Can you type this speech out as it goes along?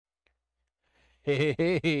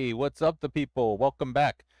Hey, what's up, the people? Welcome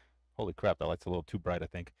back. Holy crap, that light's a little too bright, I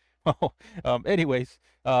think. Oh, anyways,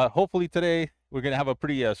 hopefully today we're gonna have a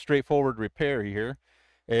pretty straightforward repair here.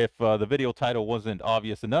 If the video title wasn't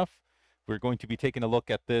obvious enough, we're going to be taking a look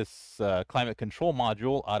at this climate control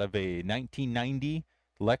module out of a 1990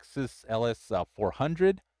 Lexus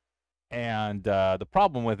LS400. And the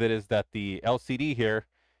problem with it is that the LCD here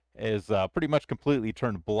is pretty much completely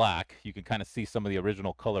turned black. You can kind of see some of the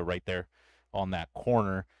original color right there on that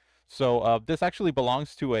corner. So this actually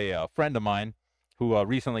belongs to a friend of mine who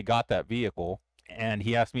recently got that vehicle, and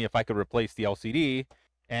he asked me if I could replace the LCD,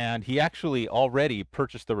 and he actually already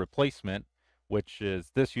purchased the replacement, which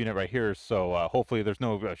is this unit right here. So hopefully there's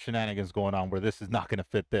no shenanigans going on where this is not going to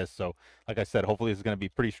fit this. So like I said, hopefully this is going to be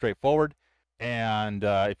pretty straightforward. And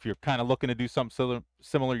if you're kind of looking to do something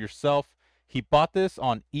similar yourself, he bought this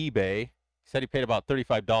on eBay. He said he paid about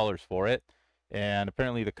 $35 for it. And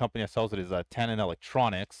apparently the company that sells it is Tannen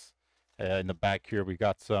Electronics. In the back here, we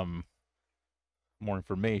got some more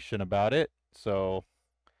information about it. So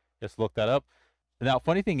just look that up. Now,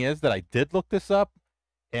 funny thing is that I did look this up.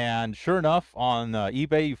 And sure enough, on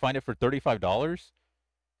eBay, you find it for $35.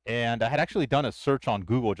 And I had actually done a search on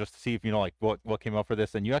Google just to see if, like what came up for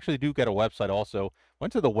this. And you actually do get a website also.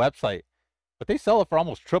 Went to the website, but they sell it for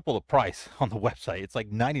almost triple the price on the website. It's like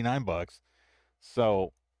 99 bucks.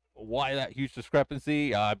 So why that huge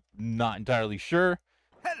discrepancy? I'm not entirely sure.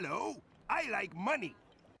 Hello, I like money.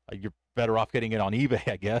 You're better off getting it on eBay,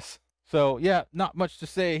 I guess. So yeah, not much to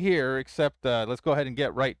say here, except let's go ahead and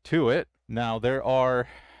get right to it. Now there are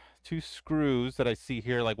two screws that I see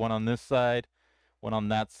here, like one on this side, one on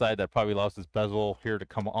that side, that probably allows this bezel here to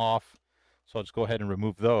come off. So I'll just go ahead and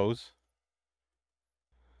remove those.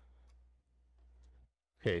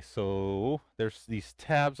 Okay, so there's these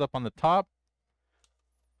tabs up on the top.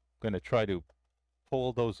 I'm going to try to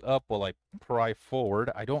pull those up while I pry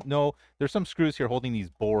forward. I don't know. There's some screws here holding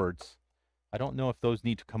these boards. I don't know if those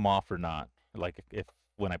need to come off or not. Like if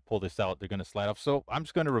when I pull this out, they're going to slide off. So I'm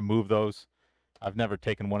just going to remove those. I've never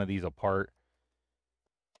taken one of these apart.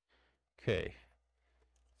 Okay,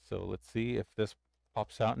 so let's see if this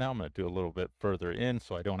pops out now. I'm going to do a little bit further in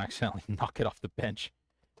so I don't accidentally knock it off the bench.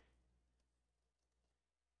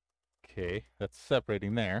 Okay, that's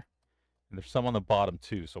separating there. And there's some on the bottom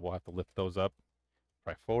too, so we'll have to lift those up.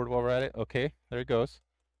 Try forward while we're at it. Okay, there it goes.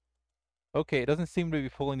 Okay, it doesn't seem to be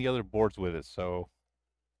pulling the other boards with it, so...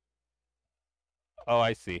 Oh,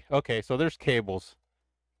 I see. Okay, so there's cables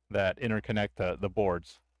that interconnect the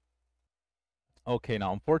boards. Okay,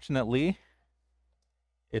 now unfortunately,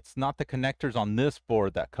 it's not the connectors on this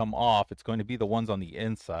board that come off. It's going to be the ones on the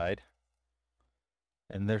inside.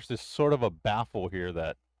 And there's this sort of a baffle here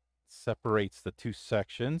that separates the two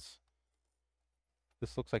sections.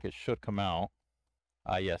 This looks like it should come out.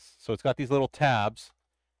 Ah, yes. So it's got these little tabs,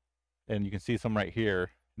 and you can see some right here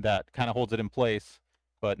that kind of holds it in place.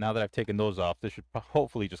 But now that I've taken those off, this should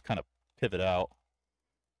hopefully just kind of pivot out.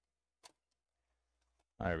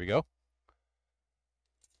 There we go.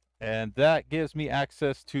 And that gives me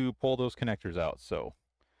access to pull those connectors out. So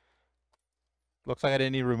looks like I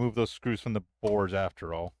didn't need to remove those screws from the boards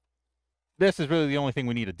after all. This is really the only thing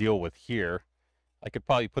we need to deal with here. I could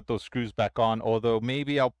probably put those screws back on, although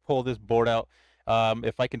maybe I'll pull this board out.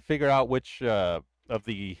 If I can figure out which of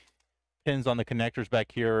the pins on the connectors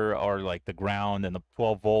back here are like the ground and the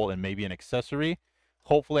 12 volt and maybe an accessory,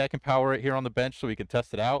 hopefully I can power it here on the bench so we can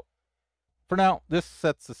test it out. For now, this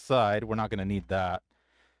sets aside. We're not going to need that.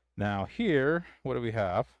 Now here, what do we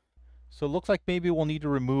have? So it looks like maybe we'll need to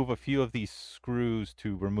remove a few of these screws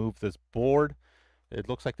to remove this board. It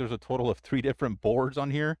looks like there's a total of 3 different boards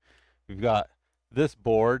on here. We've got this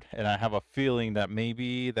board, and I have a feeling that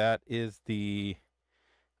maybe that is the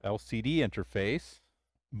LCD interface,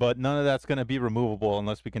 but none of that's going to be removable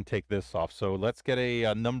unless we can take this off. So let's get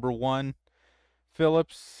a number 1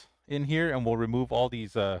 Phillips in here, and we'll remove all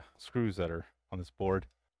these screws that are on this board.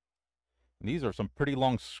 And these are some pretty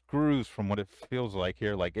long screws from what it feels like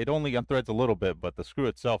here. Like it only unthreads a little bit, but the screw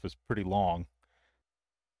itself is pretty long.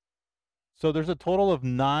 So there's a total of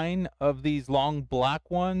 9 of these long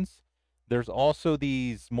black ones. There's also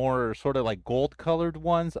these more sort of like gold colored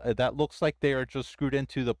ones. That looks like they are just screwed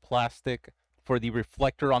into the plastic for the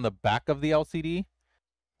reflector on the back of the LCD.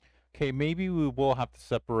 Okay, maybe we will have to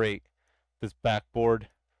separate this backboard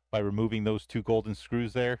by removing those 2 golden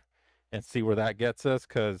screws there and see where that gets us,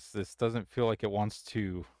 because this doesn't feel like it wants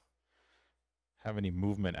to have any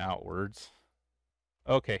movement outwards.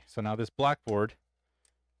 Okay, so now this black board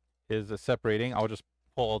is separating. I'll just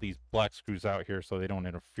pull all these black screws out here so they don't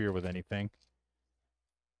interfere with anything.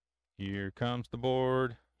 Here comes the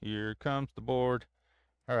board. Here comes the board.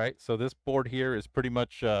 All right, so this board here is pretty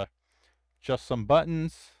much just some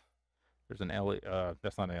buttons. There's an LED.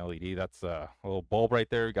 That's not an LED. That's a little bulb right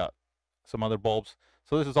there. We got some other bulbs.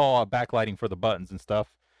 So this is all backlighting for the buttons and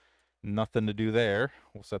stuff. Nothing to do there.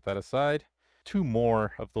 We'll set that aside. Two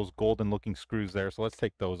more of those golden looking screws there. So let's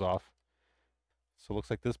take those off. So it looks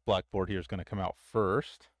like this black board here is going to come out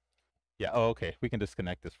first. Yeah, oh, okay. We can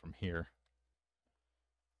disconnect this from here.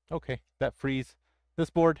 Okay, that frees this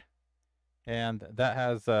board. And that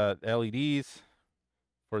has LEDs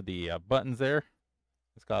for the buttons there.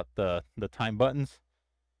 It's got the time buttons.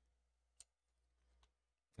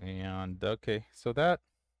 And okay, so that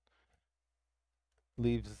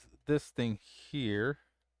leaves this thing here,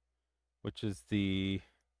 which is the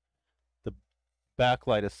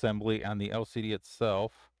backlight assembly on the LCD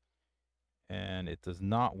itself. And it does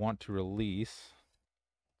not want to release.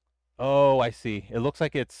 Oh, I see. It looks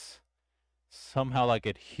like it's somehow like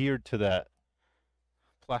adhered to that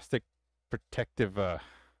plastic protective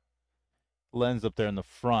lens up there in the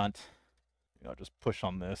front. I'll just push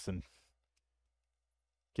on this and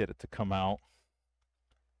get it to come out.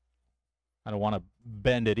 I don't want to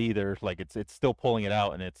bend it either. Like it's still pulling it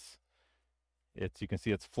out, and it's you can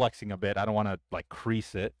see it's flexing a bit. I don't want to like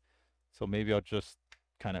crease it. So maybe I'll just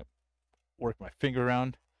kind of work my finger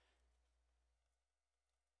around,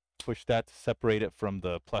 push that to separate it from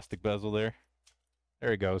the plastic bezel there.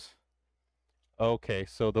 There it goes. Okay,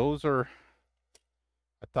 so those are,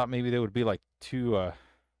 I thought maybe they would be like two, oh,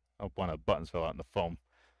 one of the buttons fell out in the foam.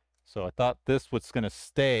 So I thought this was going to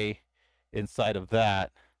stay inside of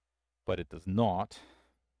that, but it does not.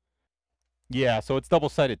 Yeah, so it's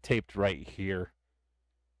double-sided taped right here.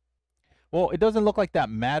 Well, it doesn't look like that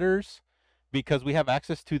matters because we have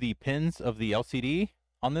access to the pins of the LCD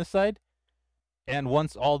on this side. And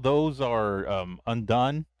once all those are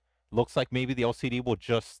undone, looks like maybe the LCD will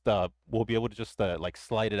just, we'll be able to just like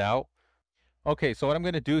slide it out. Okay, so what I'm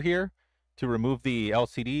going to do here to remove the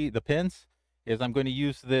LCD, the pins, is I'm going to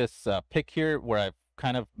use this pick here where I've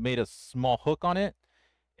kind of made a small hook on it.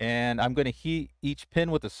 And I'm going to heat each pin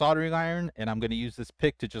with a soldering iron, and I'm going to use this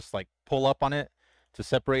pick to just like pull up on it to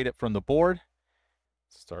separate it from the board.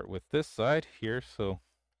 Start with this side here so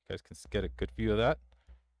you guys can get a good view of that.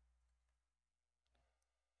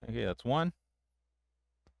 Okay, that's one.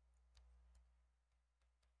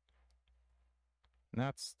 And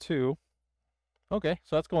that's two. Okay,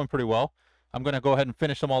 so that's going pretty well. I'm going to go ahead and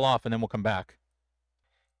finish them all off, and then we'll come back.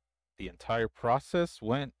 The entire process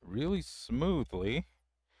went really smoothly.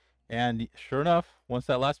 And sure enough, once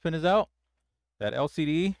that last pin is out, that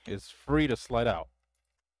LCD is free to slide out.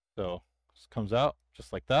 So just comes out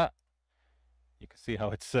just like that. You can see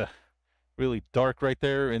how it's really dark right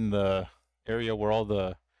there in the area where all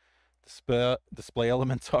the display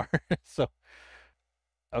elements are. So,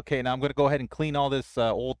 okay, now I'm going to go ahead and clean all this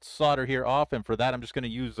old solder here off. And for that, I'm just going to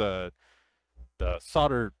use the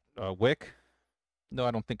solder wick. No,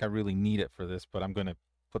 I don't think I really need it for this, but I'm going to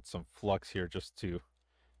put some flux here just to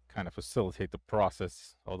kind of facilitate the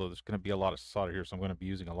process. Although there's going to be a lot of solder here, so I'm going to be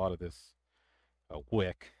using a lot of this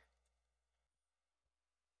wick.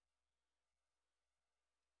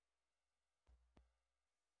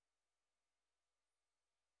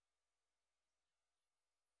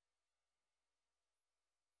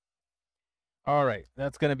 All right,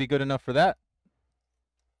 that's going to be good enough for that.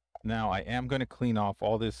 Now I am going to clean off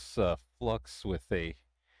all this flux with a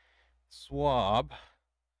swab.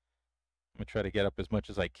 I'm going to try to get up as much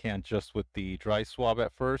as I can just with the dry swab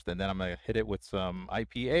at first, and then I'm going to hit it with some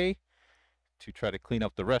IPA to try to clean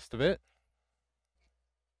up the rest of it.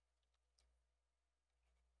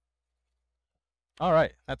 All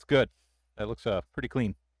right, that's good. That looks pretty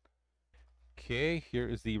clean. Okay, here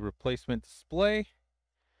is the replacement display.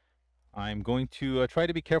 I'm going to try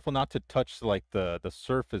to be careful not to touch like the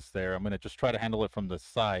surface there. I'm going to just try to handle it from the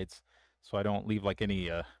sides so I don't leave like any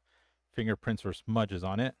fingerprints or smudges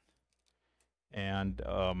on it. And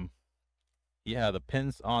yeah, the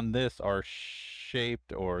pins on this are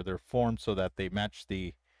shaped, or they're formed so that they match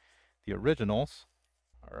the originals.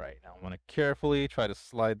 All right, now I'm going to carefully try to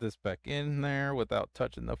slide this back in there without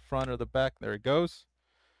touching the front or the back. There it goes.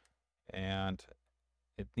 And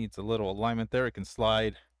it needs a little alignment there. It can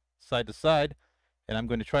slide side to side. And I'm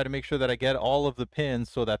going to try to make sure that I get all of the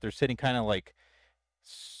pins so that they're sitting kind of like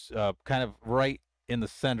kind of right in the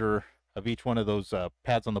center of each one of those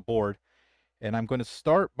pads on the board. And I'm going to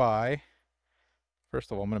start by,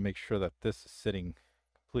 first of all, I'm going to make sure that this is sitting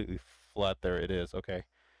completely flat. There it is. Okay.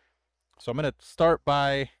 So I'm going to start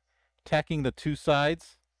by tacking the two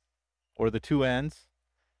sides or the two ends,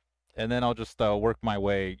 and then I'll just work my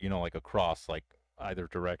way, you know, like across, like either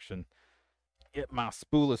direction. Get my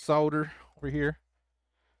spool of solder over here.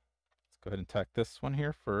 go ahead and tack this one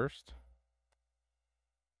here first.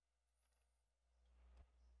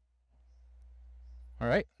 All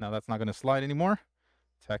right, now that's not going to slide anymore.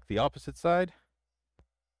 Tack the opposite side.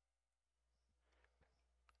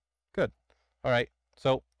 Good. All right,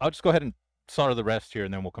 so I'll just go ahead and solder the rest here,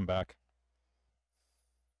 and then we'll come back.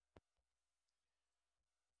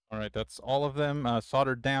 All right, that's all of them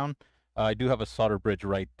soldered down. I do have a solder bridge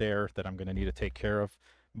right there that I'm going to need to take care of.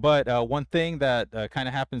 But one thing that kind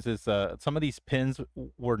of happens is some of these pins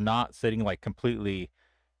were not sitting like completely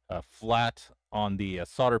flat on the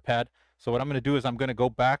solder pad. So what I'm going to do is I'm going to go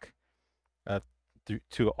back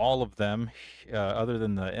to all of them other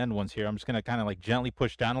than the end ones here. I'm just going to kind of like gently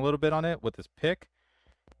push down a little bit on it with this pick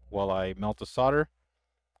while I melt the solder.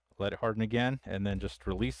 Let it harden again, and then just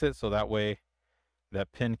release it so that way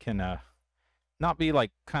that pin can not be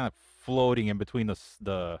like kind of floating in between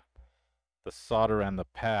the solder and the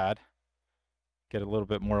pad. Get a little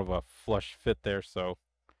bit more of a flush fit there. So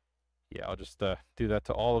yeah, I'll just do that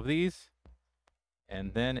to all of these,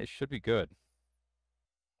 and then it should be good.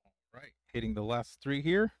 All right, hitting the last 3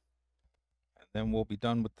 here, and then we'll be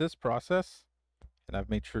done with this process. And I've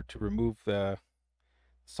made sure to remove the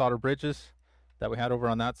solder bridges that we had over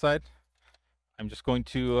on that side. I'm just going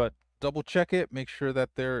to double check it, make sure that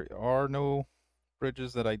there are no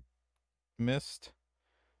bridges that I missed,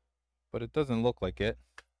 but it doesn't look like it.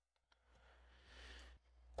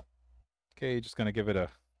 Okay, just going to give it a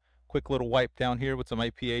quick little wipe down here with some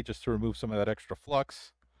IPA just to remove some of that extra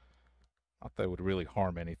flux. Not that it would really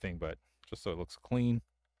harm anything, but just so it looks clean.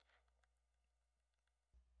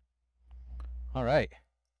 All right.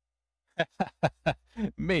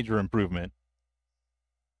 Major improvement.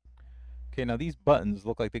 Okay, now these buttons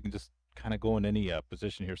look like they can just kind of go in any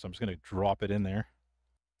position here, so I'm just going to drop it in there.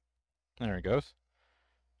 There it goes.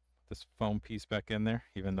 This foam piece back in there,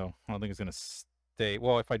 even though I don't think it's going to stay.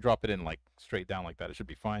 Well, if I drop it in like straight down like that, it should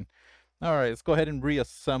be fine. All right, let's go ahead and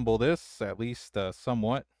reassemble this, at least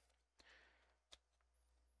somewhat.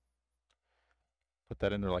 Put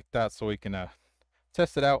that in there like that so we can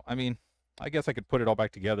test it out. I mean, I guess I could put it all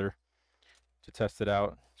back together to test it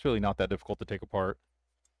out. It's really not that difficult to take apart.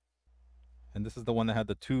 And this is the one that had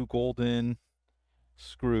the 2 golden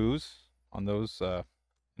screws on those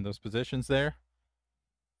in those positions there.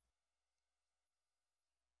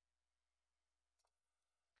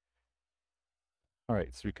 All right,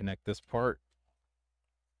 let's reconnect this part.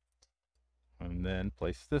 And then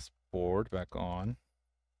place this board back on.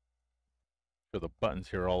 So the buttons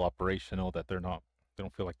here are all operational, that they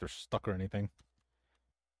don't feel like they're stuck or anything.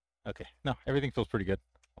 Okay, no, everything feels pretty good.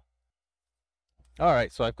 All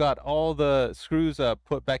right, so I've got all the screws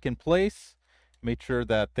put back in place. Made sure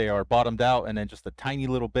that they are bottomed out, and then just a tiny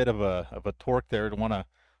little bit of a torque there to want to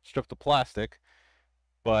strip the plastic.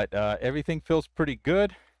 But everything feels pretty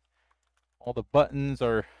good. All the buttons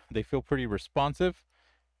they feel pretty responsive,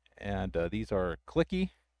 and these are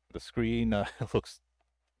clicky. The screen looks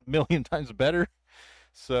a million times better.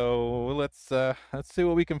 So let's see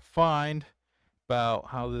what we can find about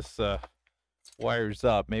how this wires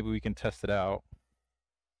up. Maybe we can test it out.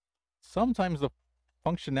 Sometimes the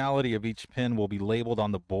functionality of each pin will be labeled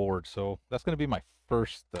on the board, so that's going to be my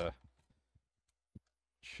first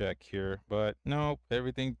check here. But no,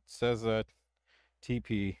 everything says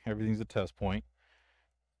TP. Everything's a test point.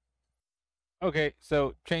 Okay,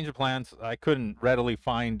 so change of plans. I couldn't readily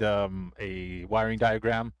find a wiring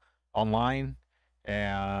diagram online,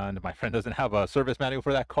 and my friend doesn't have a service manual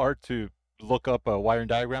for that car to look up a wiring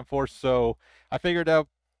diagram for, so I figured out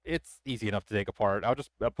it's easy enough to take apart. I'll just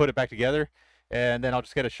put it back together, and then I'll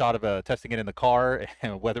just get a shot of testing it in the car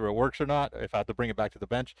and whether it works or not, if I have to bring it back to the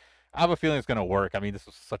bench. I have a feeling it's going to work. I mean, this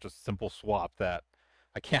was such a simple swap that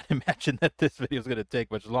I can't imagine that this video is going to take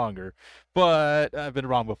much longer, but I've been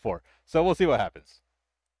wrong before. So we'll see what happens.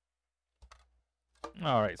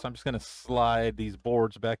 All right, so I'm just going to slide these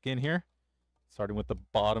boards back in here, starting with the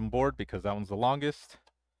bottom board because that one's the longest.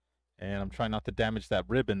 And I'm trying not to damage that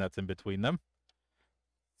ribbon that's in between them.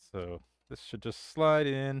 So this should just slide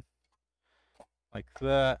in like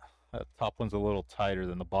that. That top one's a little tighter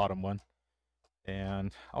than the bottom one.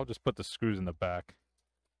 And I'll just put the screws in the back.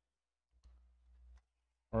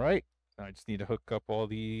 All right, I just need to hook up all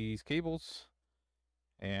these cables,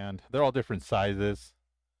 and they're all different sizes,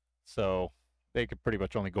 so they could pretty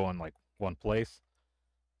much only go in like one place.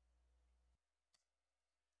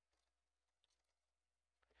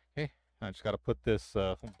 Okay, I just got to put this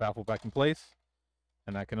baffle back in place,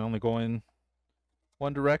 and I can only go in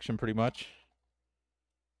one direction pretty much.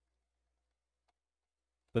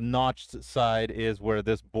 The notched side is where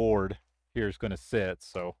this board here is going to sit,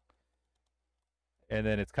 so, and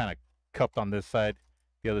then it's kind of cupped on this side.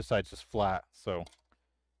 The other side's just flat, so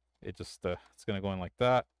it just it's gonna go in like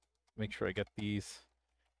that. Make sure I get the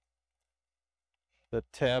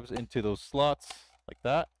tabs into those slots like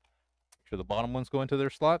that. Make sure the bottom ones go into their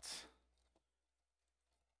slots.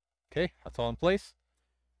 Okay, that's all in place.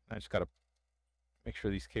 I just gotta make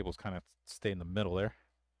sure these cables kind of stay in the middle there.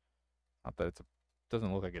 Not that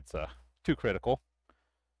doesn't look like it's too critical.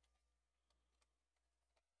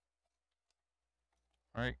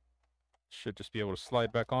 All right, should just be able to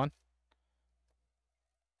slide back on.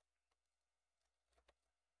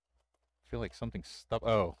 I feel like something's stuck.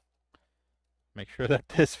 Oh, make sure that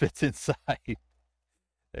this fits inside.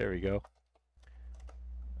 There we go.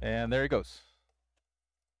 And there it goes.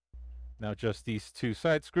 Now just these two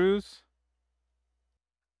side screws.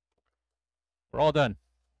 We're all done.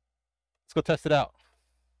 Let's go test it out.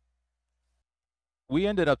 We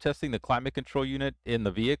ended up testing the climate control unit in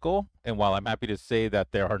the vehicle, and while I'm happy to say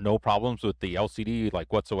that there are no problems with the LCD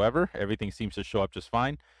like whatsoever, everything seems to show up just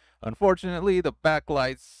fine. Unfortunately, the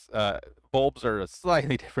backlights bulbs are a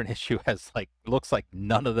slightly different issue, as like looks like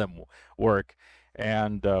none of them work.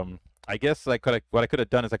 And I guess what I could have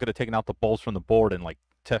done is I could have taken out the bulbs from the board and like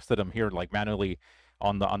tested them here like manually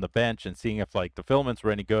on the bench and seeing if like the filaments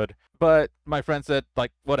were any good. But my friend said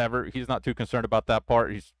like whatever, he's not too concerned about that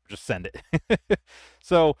part. He's just send it.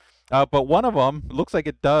 So, but one of them looks like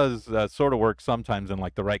it does sort of work sometimes in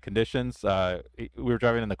like the right conditions. We were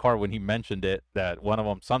driving in the car when he mentioned it that one of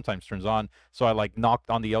them sometimes turns on. So I like knocked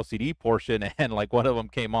on the LCD portion and like one of them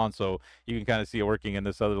came on. So you can kind of see it working in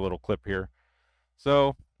this other little clip here.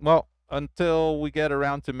 So, well, until we get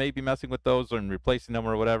around to maybe messing with those and replacing them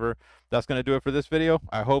or whatever, that's going to do it for this video.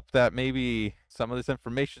 I hope that maybe some of this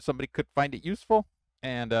information, somebody could find it useful.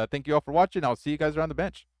 And thank you all for watching. I'll see you guys around the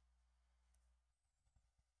bench.